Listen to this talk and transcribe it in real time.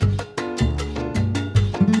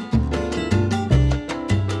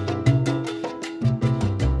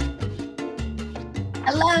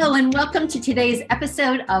and welcome to today's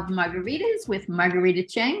episode of Margaritas with Marguerita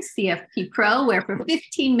Cheng, CFP Pro, where for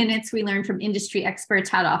 15 minutes we learn from industry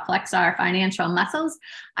experts how to flex our financial muscles.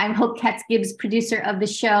 I'm Hope Katz-Gibbs, producer of the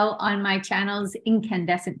show on my channels,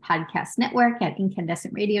 Incandescent Podcast Network at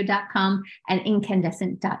incandescentradio.com and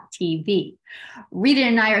incandescent.tv. Rita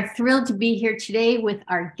and I are thrilled to be here today with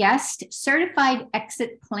our guest, certified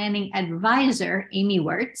exit planning advisor, Amy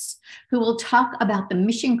Wirtz, who will talk about the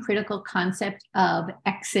mission-critical concept of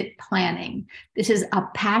exit planning. This is a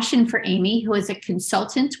passion for Amy, who is a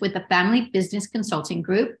consultant with the Family Business Consulting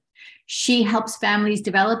Group. She helps families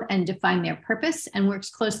develop and define their purpose and works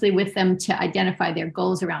closely with them to identify their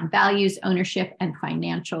goals around values, ownership, and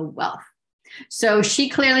financial wealth. So she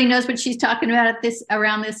clearly knows what she's talking about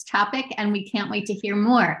around this topic, and we can't wait to hear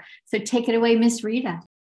more. So take it away, Miss Rita.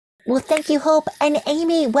 Well, thank you, Hope. And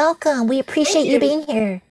Amy, welcome. We appreciate you being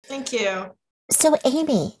here. Thank you. So,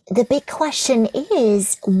 Amy, the big question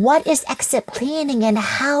is, what is exit planning and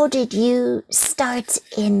how did you start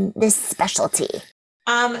in this specialty?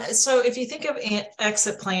 So if you think of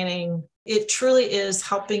exit planning, it truly is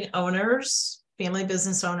helping owners, family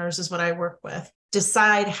business owners is what I work with,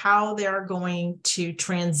 decide how they're going to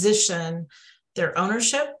transition their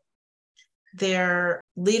ownership, their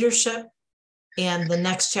leadership, and the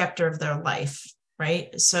next chapter of their life,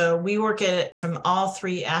 right? So we work at it from all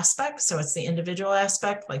three aspects. So it's the individual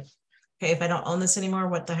aspect, like, okay, if I don't own this anymore,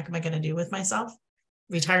 what the heck am I going to do with myself?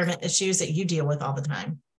 Retirement issues that you deal with all the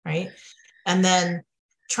time, right? And then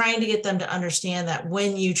trying to get them to understand that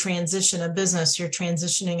when you transition a business, you're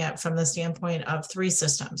transitioning it from the standpoint of three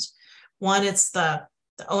systems. One, it's the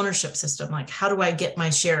ownership system. Like, how do I get my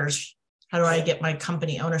shares? How do I get my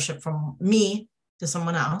company ownership from me to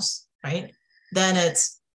someone else, right? Then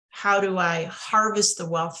it's, how do I harvest the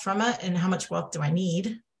wealth from it? And how much wealth do I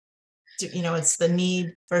need? It's the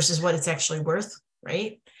need versus what it's actually worth,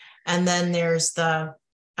 right? And then there's the,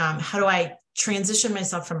 how do I transition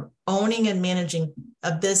myself from owning and managing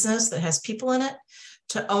a business that has people in it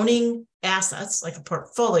to owning assets like a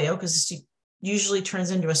portfolio, because it usually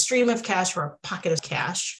turns into a stream of cash or a pocket of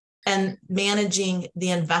cash, and managing the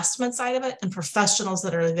investment side of it and professionals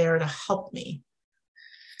that are there to help me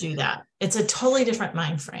do that. It's a totally different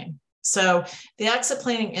mind frame. So the Exit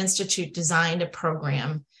Planning Institute designed a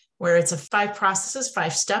program where it's 5 processes,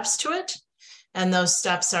 5 steps to it. And those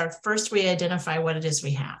steps are, first, we identify what it is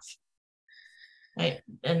we have, right?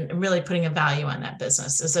 And really putting a value on that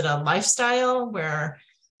business. Is it a lifestyle where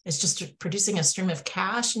it's just producing a stream of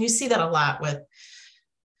cash? And you see that a lot with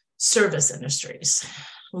service industries,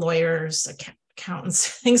 lawyers, accountants,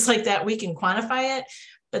 things like that. We can quantify it,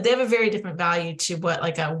 but they have a very different value to what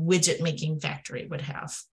like a widget making factory would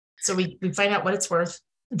have. So we find out what it's worth.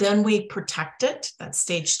 Then we protect it. That's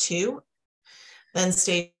stage 2. Then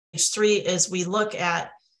stage 3 is we look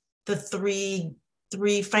at the three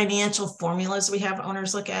financial formulas we have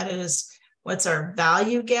owners look at. It is, what's our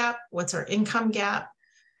value gap? What's our income gap?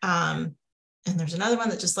 And there's another one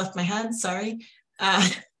that just left my head. Sorry.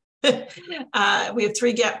 We have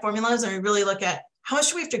 3 gap formulas, and we really look at how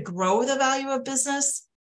much do we have to grow the value of business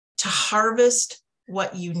to harvest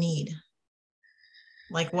what you need?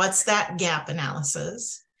 Like, what's that gap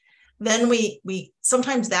analysis? Then we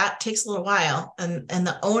sometimes that takes a little while, and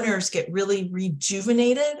the owners get really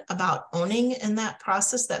rejuvenated about owning in that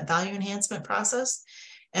process, that value enhancement process.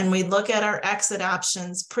 And we look at our exit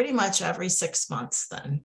options pretty much every 6 months.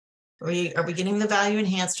 Then are we getting the value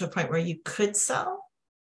enhanced to a point where you could sell?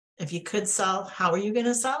 If you could sell, how are you going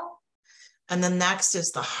to sell? And then next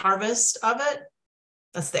is the harvest of it.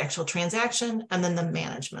 That's the actual transaction, and then the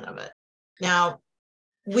management of it. Now,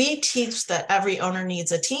 we teach that every owner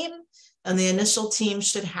needs a team, and the initial team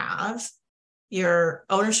should have your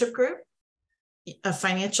ownership group, a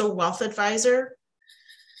financial wealth advisor,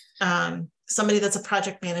 somebody that's a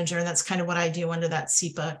project manager, and that's kind of what I do under that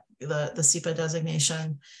CEPA, the CEPA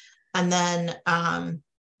designation, and then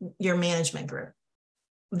your management group.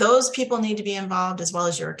 Those people need to be involved, as well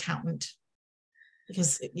as your accountant,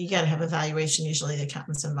 because you got to have a valuation. Usually the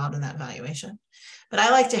accountant's involved in that valuation. But I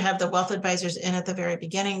like to have the wealth advisors in at the very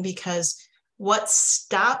beginning, because what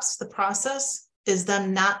stops the process is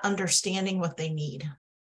them not understanding what they need.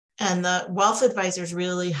 And the wealth advisors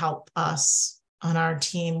really help us on our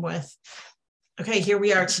team with, okay, here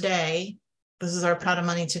we are today. This is our pot of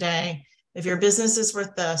money today. If your business is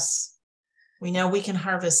worth this, we know we can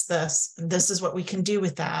harvest this, and this is what we can do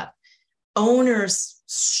with that. Owners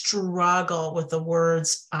struggle with the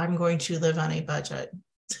words, I'm going to live on a budget,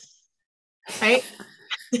 right?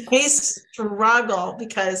 They struggle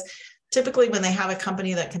because typically when they have a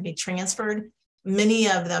company that can be transferred, Many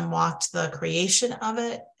of them walked the creation of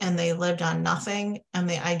it and they lived on nothing. And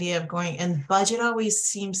the idea of going, and budget always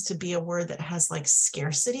seems to be a word that has like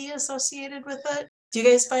scarcity associated with it. Do you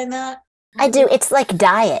guys find that? I do. It's like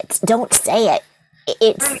diet. Don't say it.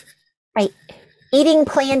 It's right. Eating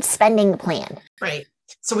plan, spending plan. Right.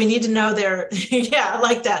 So we need to know their, yeah, I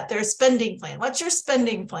like that. Their spending plan. What's your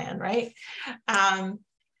spending plan, right?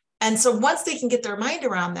 And so once they can get their mind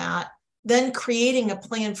around that, then creating a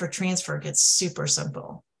plan for transfer gets super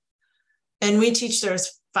simple. And we teach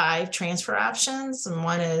there's 5 transfer options, and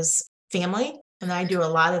one is family, and I do a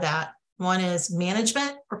lot of that. One is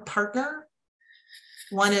management or partner.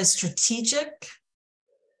 One is strategic.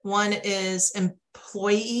 One is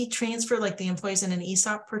employee transfer, like the employees in an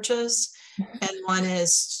ESOP purchase. And one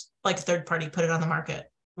is like a third party, put it on the market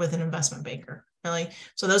with an investment banker, really.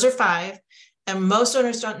 So those are 5. And most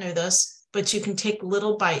owners don't know this, but you can take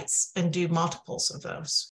little bites and do multiples of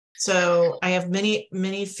those. So I have many,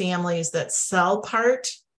 many families that sell part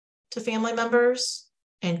to family members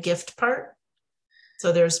and gift part.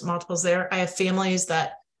 So there's multiples there. I have families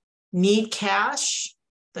that need cash,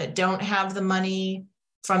 that don't have the money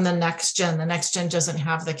from the next gen. The next gen doesn't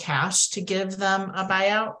have the cash to give them a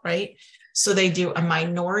buyout, right? So they do a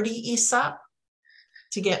minority ESOP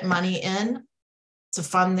to get money in to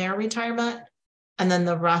fund their retirement. And then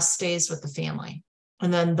the rest stays with the family.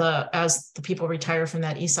 And then as the people retire from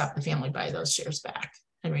that ESOP, the family buy those shares back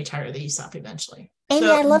and retire the ESOP eventually. Amy,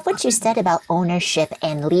 I love what you said about ownership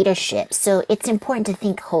and leadership. So it's important to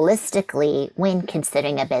think holistically when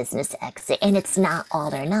considering a business exit. And it's not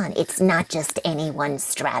all or none. It's not just any one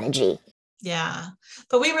strategy. Yeah.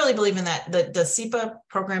 But we really believe in that. The CEPA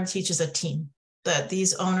program teaches a team, that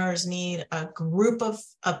these owners need a group of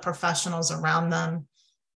professionals around them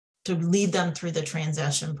to lead them through the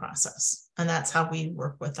transition process. And that's how we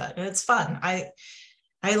work with it. And it's fun.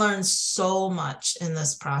 I learned so much in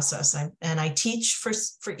this process. I teach for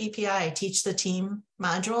EPI. I teach the team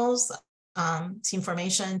modules, team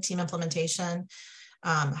formation, team implementation,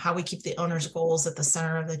 how we keep the owner's goals at the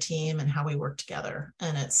center of the team and how we work together.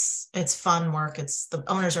 And it's fun work. The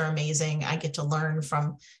owners are amazing. I get to learn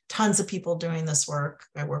from tons of people doing this work.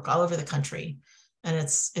 I work all over the country, and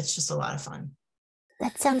it's just a lot of fun.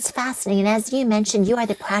 That sounds fascinating. As you mentioned, you are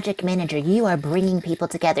the project manager. You are bringing people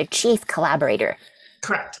together, chief collaborator.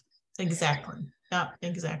 Correct. Exactly. Yeah,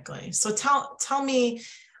 exactly. So tell me,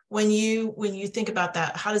 when you think about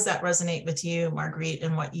that, how does that resonate with you, Marguerite,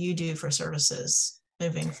 and what you do for services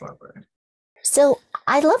moving forward? So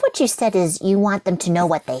I love what you said is you want them to know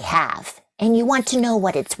what they have and you want to know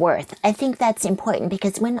what it's worth. I think that's important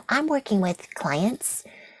because when I'm working with clients,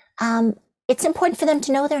 it's important for them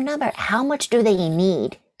to know their number. How much do they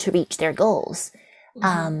need to reach their goals?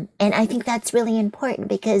 Mm-hmm. And I think that's really important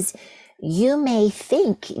because you may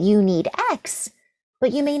think you need X,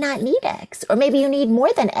 but you may not need X, or maybe you need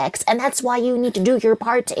more than X. And that's why you need to do your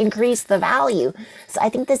part to increase the value. So I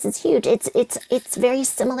think this is huge. It's very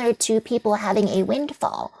similar to people having a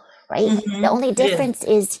windfall, right? Mm-hmm. The only difference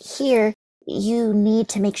is here, you need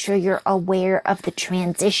to make sure you're aware of the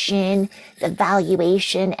transition, the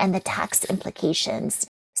valuation, and the tax implications.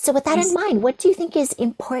 So with that in mind, what do you think is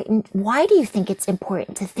important? Why do you think it's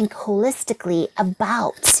important to think holistically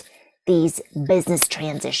about these business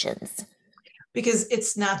transitions? Because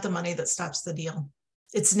it's not the money that stops the deal.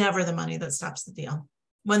 It's never the money that stops the deal.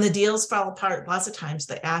 When the deals fall apart, lots of times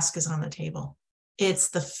the ask is on the table. It's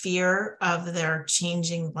the fear of their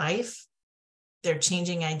changing life, their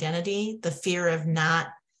changing identity, the fear of not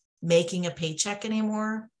making a paycheck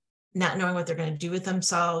anymore, not knowing what they're going to do with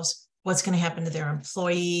themselves, what's going to happen to their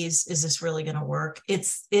employees, is this really going to work?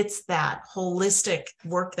 It's that holistic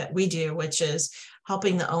work that we do, which is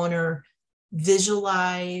helping the owner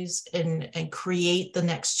visualize and create the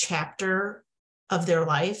next chapter of their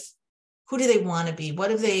life. Who do they want to be? What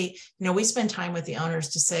have they, we spend time with the owners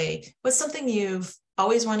to say, what's something you've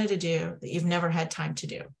always wanted to do that you've never had time to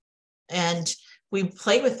do? And we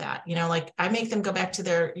play with that, like I make them go back to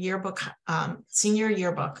their yearbook, senior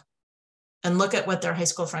yearbook, and look at what their high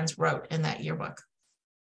school friends wrote in that yearbook.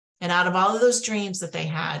 And out of all of those dreams that they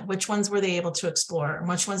had, which ones were they able to explore? And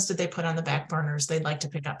which ones did they put on the back burners they'd like to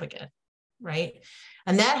pick up again, right?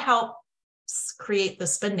 And that helps create the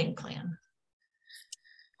spending plan,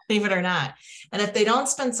 believe it or not. And if they don't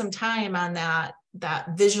spend some time on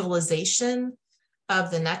that visualization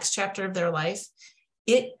of the next chapter of their life,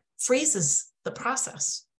 it freezes the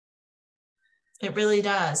process. It really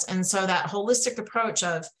does. And so that holistic approach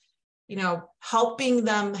of, helping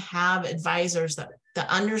them have advisors that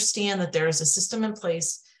understand that there is a system in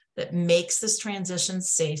place that makes this transition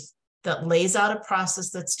safe, that lays out a process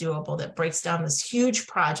that's doable, that breaks down this huge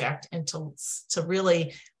project into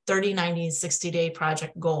really 30, 90, 60-day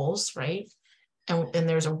project goals, right? And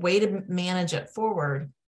there's a way to manage it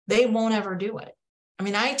forward, they won't ever do it. I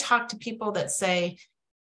mean, I talk to people that say,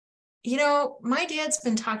 my dad's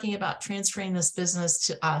been talking about transferring this business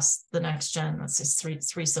to us, the next gen, let's say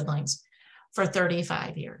three siblings, for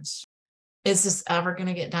 35 years. Is this ever going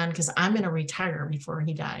to get done? Because I'm going to retire before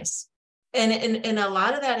he dies. And a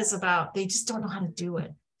lot of that is about, they just don't know how to do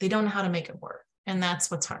it. They don't know how to make it work. And that's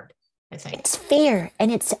what's hard, I think. It's fear,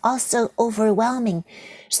 and it's also overwhelming.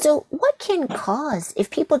 So what can cause, if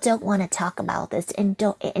people don't want to talk about this and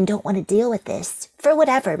don't want to deal with this for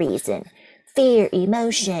whatever reason, fear,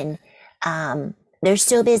 emotion, they're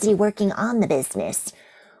so busy working on the business,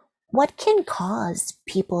 what can cause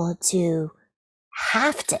people to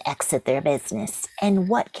have to exit their business, and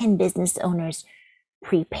what can business owners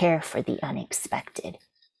prepare for the unexpected?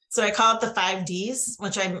 So I call it the 5 Ds,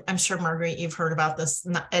 which I'm sure, Marguerite, you've heard about this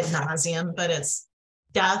ad nauseum, but it's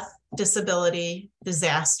death, disability,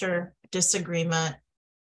 disaster, disagreement,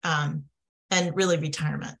 and really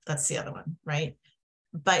retirement. That's the other one, right?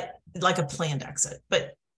 But like a planned exit.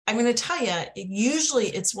 But I'm going to tell you, usually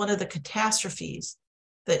it's one of the catastrophes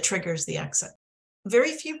that triggers the exit.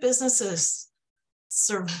 Very few businesses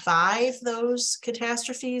survive those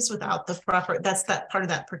catastrophes without the proper, that's that part of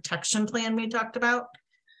that protection plan we talked about,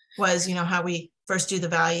 was, how we first do the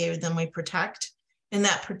value, then we protect. In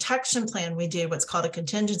that protection plan, we do what's called a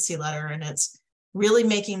contingency letter, and it's really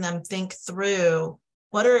making them think through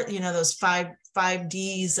what are, those five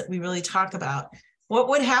Ds that we really talk about. What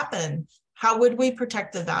would happen? How would we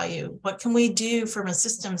protect the value? What can we do from a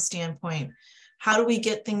system standpoint? How do we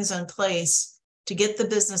get things in place to get the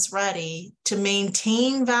business ready to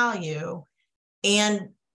maintain value and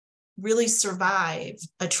really survive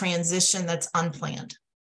a transition that's unplanned?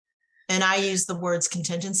 And I use the words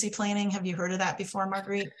contingency planning. Have you heard of that before,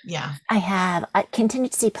 Marguerite? Yeah. I have. A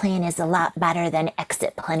contingency plan is a lot better than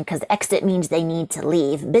exit plan, because exit means they need to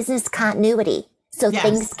leave. Business continuity, so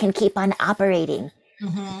things can keep on operating.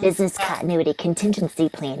 Mm-hmm. Business continuity, contingency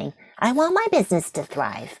planning. I want my business to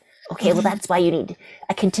thrive. Okay, well, that's why you need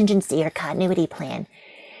a contingency or continuity plan.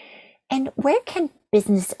 And where can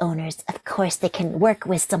business owners, of course, they can work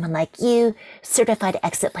with someone like you, certified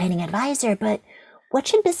exit planning advisor, but what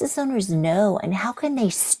should business owners know, and how can they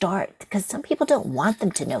start? Because some people don't want them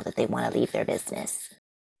to know that they want to leave their business.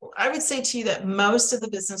 I would say to you that most of the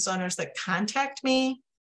business owners that contact me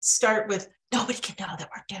start with, nobody can know that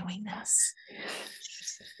we're doing this.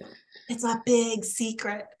 It's a big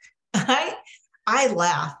secret. I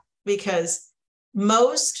laugh because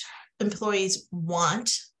most employees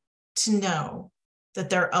want to know that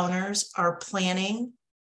their owners are planning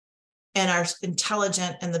and are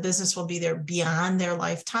intelligent, and the business will be there beyond their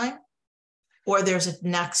lifetime, or there's a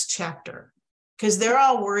next chapter. Because they're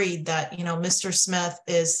all worried that, Mr. Smith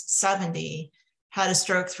is 70, had a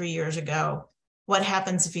stroke 3 years ago. What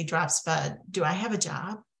happens if he drops dead? Do I have a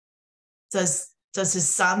job? Does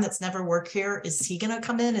his son that's never worked here, is he going to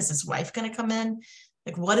come in? Is his wife going to come in?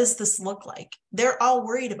 Like, what does this look like? They're all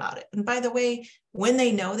worried about it. And by the way, when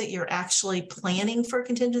they know that you're actually planning for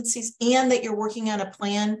contingencies and that you're working on a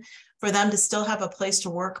plan for them to still have a place to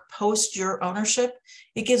work post your ownership,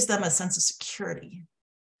 it gives them a sense of security,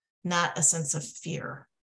 not a sense of fear.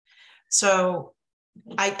 So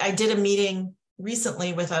I did a meeting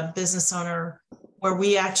recently with a business owner where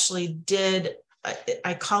we actually did,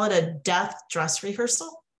 I call it a death dress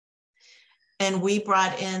rehearsal. And we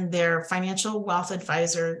brought in their financial wealth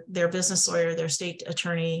advisor, their business lawyer, their state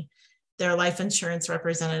attorney, their life insurance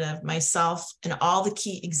representative, myself, and all the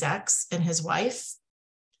key execs and his wife,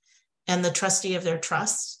 and the trustee of their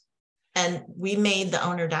trust. And we made the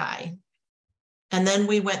owner die. And then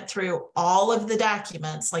we went through all of the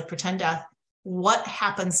documents, like pretend death, what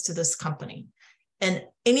happens to this company? And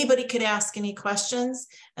anybody could ask any questions.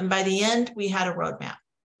 And by the end, we had a roadmap.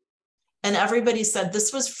 And everybody said,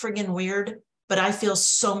 this was friggin' weird, but I feel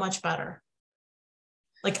so much better.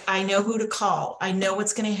 Like, I know who to call. I know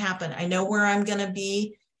what's going to happen. I know where I'm going to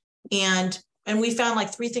be. And we found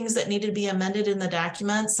like 3 things that needed to be amended in the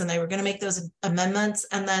documents, and they were going to make those amendments.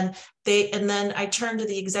 And then I turned to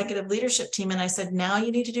the executive leadership team and I said, now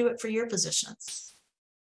you need to do it for your positions.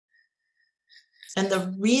 And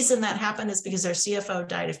the reason that happened is because their CFO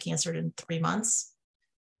died of cancer in 3 months,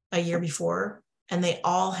 a year before, and they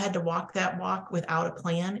all had to walk that walk without a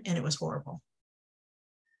plan, and it was horrible.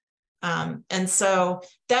 And so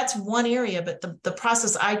that's one area, but the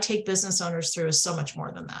process I take business owners through is so much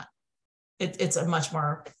more than that. It's a much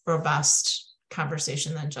more robust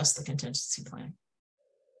conversation than just the contingency plan.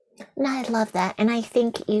 No, I love that. And I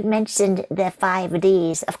think you mentioned the 5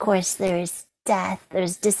 Ds. Of course, there's death,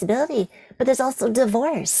 there's disability, but there's also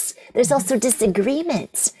divorce. There's also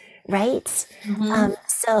disagreement, right? Mm-hmm.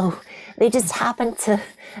 So they just happen to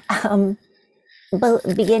um,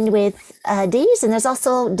 begin with Ds, and there's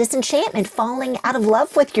also disenchantment, falling out of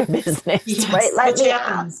love with your business, right? Yes, Let which me out.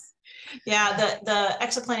 happens. Yeah, the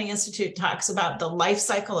Exit Planning Institute talks about the life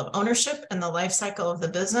cycle of ownership and the life cycle of the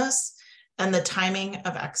business and the timing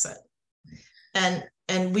of exit.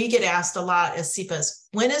 And we get asked a lot as CEPAs,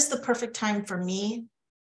 when is the perfect time for me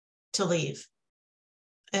to leave?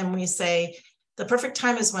 And we say, the perfect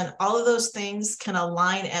time is when all of those things can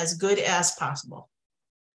align as good as possible.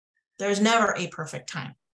 There's never a perfect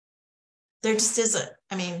time. There just isn't.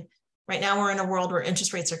 I mean, right now we're in a world where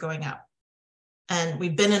interest rates are going up. And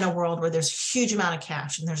we've been in a world where there's a huge amount of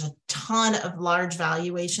cash and there's a ton of large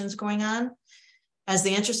valuations going on. As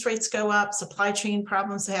the interest rates go up, supply chain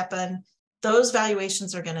problems happen, those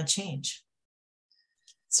valuations are going to change.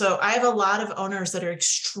 So I have a lot of owners that are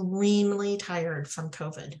extremely tired from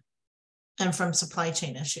COVID and from supply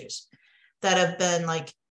chain issues that have been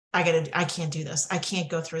like, I can't do this. I can't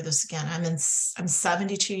go through this again. I'm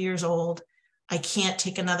 72 years old. I can't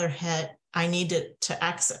take another hit. I need to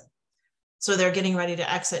exit. So they're getting ready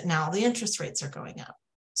to exit now. The interest rates are going up.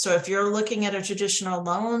 So if you're looking at a traditional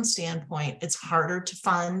loan standpoint, it's harder to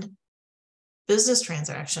fund business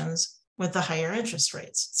transactions with the higher interest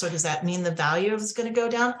rates. So does that mean the value is going to go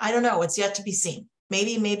down? I don't know. It's yet to be seen.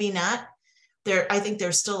 Maybe, maybe not. I think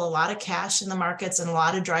there's still a lot of cash in the markets and a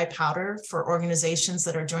lot of dry powder for organizations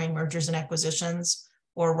that are doing mergers and acquisitions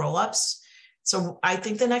or roll-ups. So I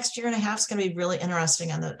think the next year and a half is going to be really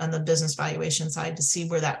interesting on the business valuation side to see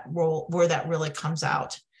where that really comes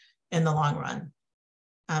out in the long run.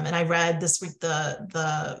 And I read this week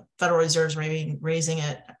the Federal Reserve's raising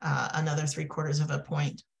it another 0.75 of a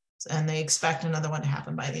point, and they expect another one to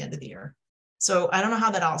happen by the end of the year. So I don't know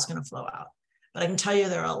how that all is going to flow out, but I can tell you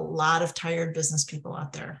there are a lot of tired business people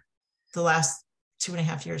out there. The last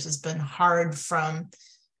 2.5 years has been hard from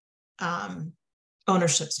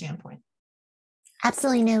ownership standpoint.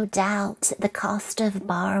 Absolutely no doubt. The cost of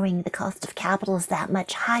borrowing, the cost of capital is that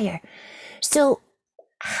much higher. So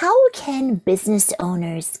how can business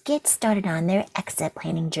owners get started on their exit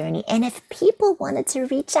planning journey? And if people wanted to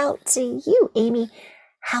reach out to you, Amy,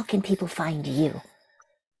 how can people find you?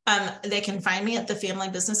 They can find me at the Family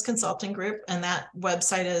Business Consulting Group, and that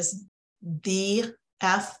website is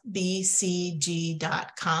thefbcg.com.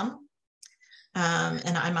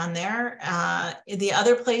 And I'm on there. The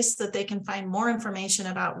other place that they can find more information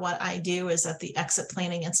about what I do is at the Exit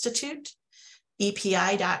Planning Institute,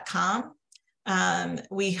 EPI.com.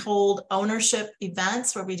 We hold ownership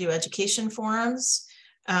events where we do education forums.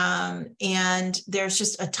 And there's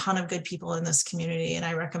just a ton of good people in this community. And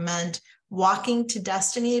I recommend Walking to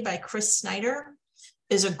Destiny by Chris Snyder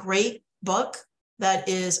is a great book that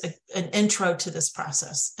is an intro to this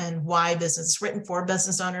process and why business is written for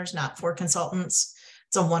business owners, not for consultants.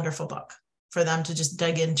 It's a wonderful book for them to just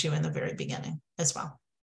dig into in the very beginning as well.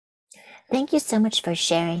 Thank you so much for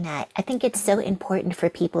sharing that. I think it's so important for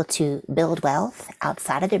people to build wealth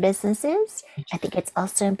outside of their businesses. I think it's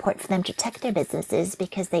also important for them to protect their businesses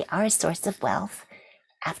because they are a source of wealth.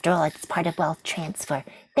 After all, it's part of wealth transfer.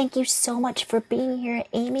 Thank you so much for being here,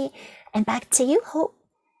 Amy. And back to you, Hope.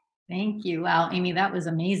 Thank you. Wow, Amy, that was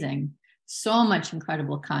amazing. So much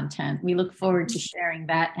incredible content. We look forward to sharing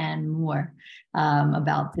that and more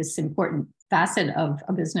about this important facet of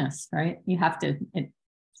a business, right? It's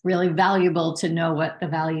really valuable to know what the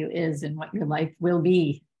value is and what your life will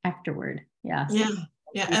be afterward. Yeah.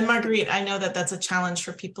 Yeah. And Marguerite, I know that that's a challenge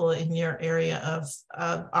for people in your area of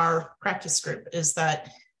our practice group, is that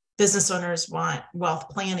business owners want wealth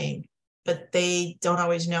planning, but they don't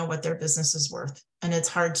always know what their business is worth. And it's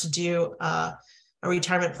hard to do a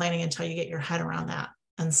retirement planning until you get your head around that.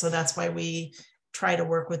 And so that's why we try to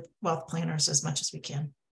work with wealth planners as much as we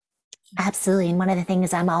can. Absolutely. And one of the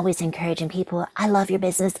things I'm always encouraging people, I love your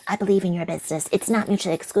business. I believe in your business. It's not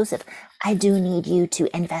mutually exclusive. I do need you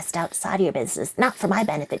to invest outside of your business, not for my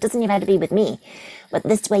benefit. It doesn't even have to be with me, but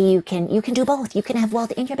this way you can do both. You can have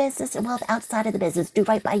wealth in your business and wealth outside of the business. Do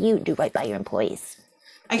right by you, do right by your employees.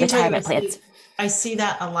 I can tell you, I see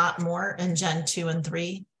that a lot more in Gen 2 and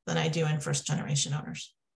 3 than I do in first generation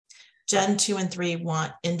owners. Gen 2 and 3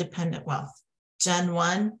 want independent wealth. Gen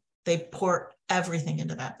 1, they pour everything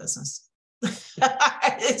into that business.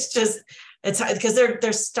 It's because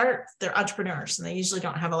they're entrepreneurs and they usually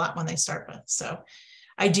don't have a lot when they start with. So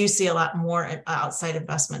I do see a lot more outside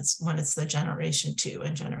investments when it's the generation 2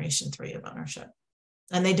 and generation 3 of ownership,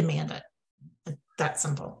 and they demand it. That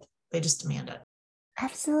simple. They just demand it.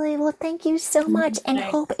 Absolutely. Well, thank you so much. And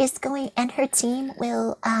Thanks. Hope is going, and her team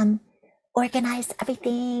will organize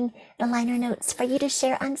everything, the liner notes for you to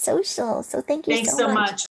share on social. So thank you Thanks so so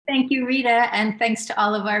much. much. Thank you, Rita. And thanks to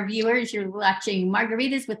all of our viewers. You're watching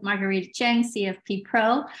Margaritas with Marguerita Cheng, CFP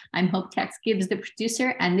Pro. I'm Hope Tex Gibbs, the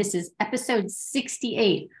producer, and this is episode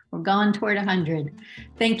 68. We're going toward 100.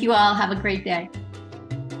 Thank you all. Have a great day.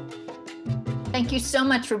 Thank you so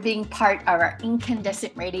much for being part of our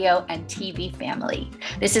Incandescent Radio and TV family.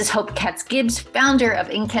 This is Hope Katz Gibbs, founder of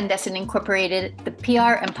Incandescent Incorporated, the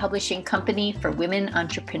PR and publishing company for women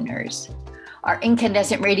entrepreneurs. Our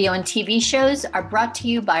Incandescent radio and TV shows are brought to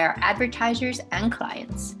you by our advertisers and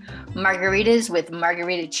clients. Margaritas with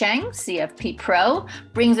Marguerita Cheng, CFP Pro,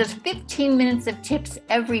 brings us 15 minutes of tips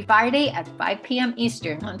every Friday at 5 p.m.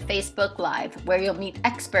 Eastern on Facebook Live, where you'll meet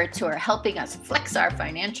experts who are helping us flex our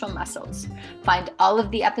financial muscles. Find all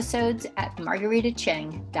of the episodes at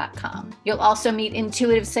margaritacheng.com. You'll also meet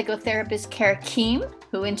intuitive psychotherapist Kara Keem,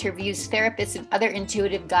 who interviews therapists and other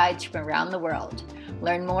intuitive guides from around the world.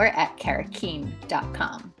 Learn more at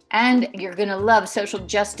karakeem.com. And you're going to love social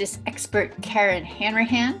justice expert Karen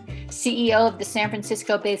Hanrahan, CEO of the San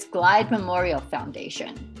Francisco-based Glide Memorial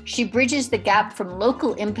Foundation. She bridges the gap from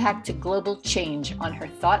local impact to global change on her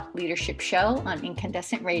thought leadership show on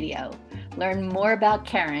Incandescent Radio. Learn more about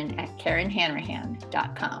Karen at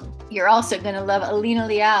karenhanrahan.com. You're also going to love Alina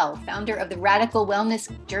Liao, founder of the radical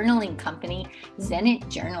wellness journaling company,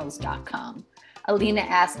 zenitjournals.com. Alina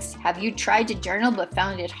asks, have you tried to journal but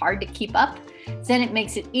found it hard to keep up? Zenit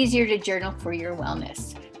makes it easier to journal for your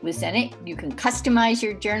wellness. With Zenit, you can customize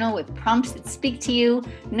your journal with prompts that speak to you.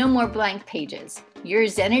 No more blank pages. Your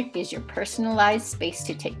Zenit is your personalized space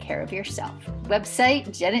to take care of yourself. Website,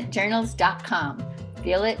 zenitjournals.com.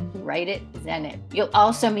 Feel it, write it, Zenit. You'll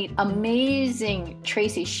also meet amazing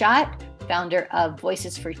Tracy Schott, founder of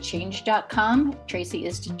voicesforchange.com. Tracy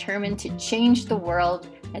is determined to change the world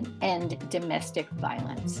and end domestic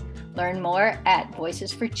violence. Learn more at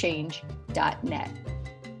voicesforchange.net.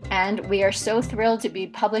 And we are so thrilled to be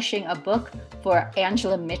publishing a book for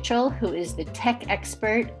Angela Mitchell, who is the tech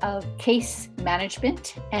expert of case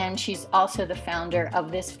management. And she's also the founder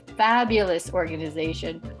of this fabulous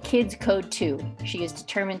organization, Kids Code 2. She is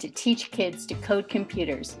determined to teach kids to code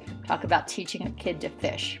computers. Talk about teaching a kid to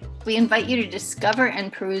fish. We invite you to discover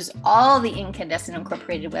and peruse all the Incandescent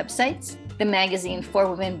Incorporated websites, the magazine For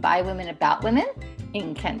Women, By Women, About Women,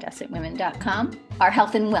 incandescentwomen.com. Our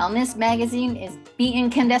health and wellness magazine is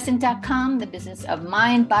beincandescent.com, the business of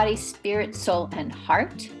mind, body, spirit, soul, and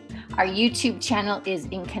heart. Our YouTube channel is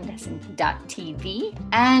incandescent.tv,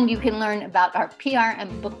 and you can learn about our PR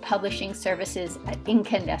and book publishing services at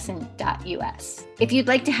incandescent.us. If you'd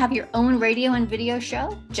like to have your own radio and video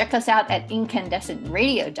show, check us out at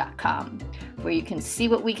incandescentradio.com, where you can see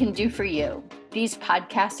what we can do for you. These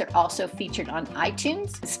podcasts are also featured on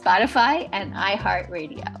iTunes, Spotify, and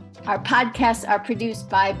iHeartRadio. Our podcasts are produced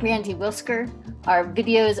by Brandy Wilsker. Our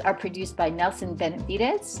videos are produced by Nelson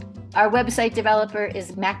Benavides. Our website developer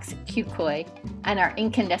is Max Kukoy, and our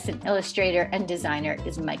incandescent illustrator and designer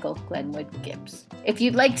is Michael Glenwood Gibbs. If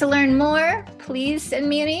you'd like to learn more, please send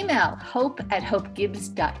me an email,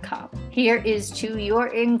 hope@hopegibbs.com. Here is to your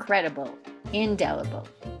incredible, indelible,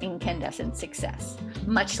 incandescent success.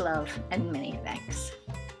 Much love and many thanks.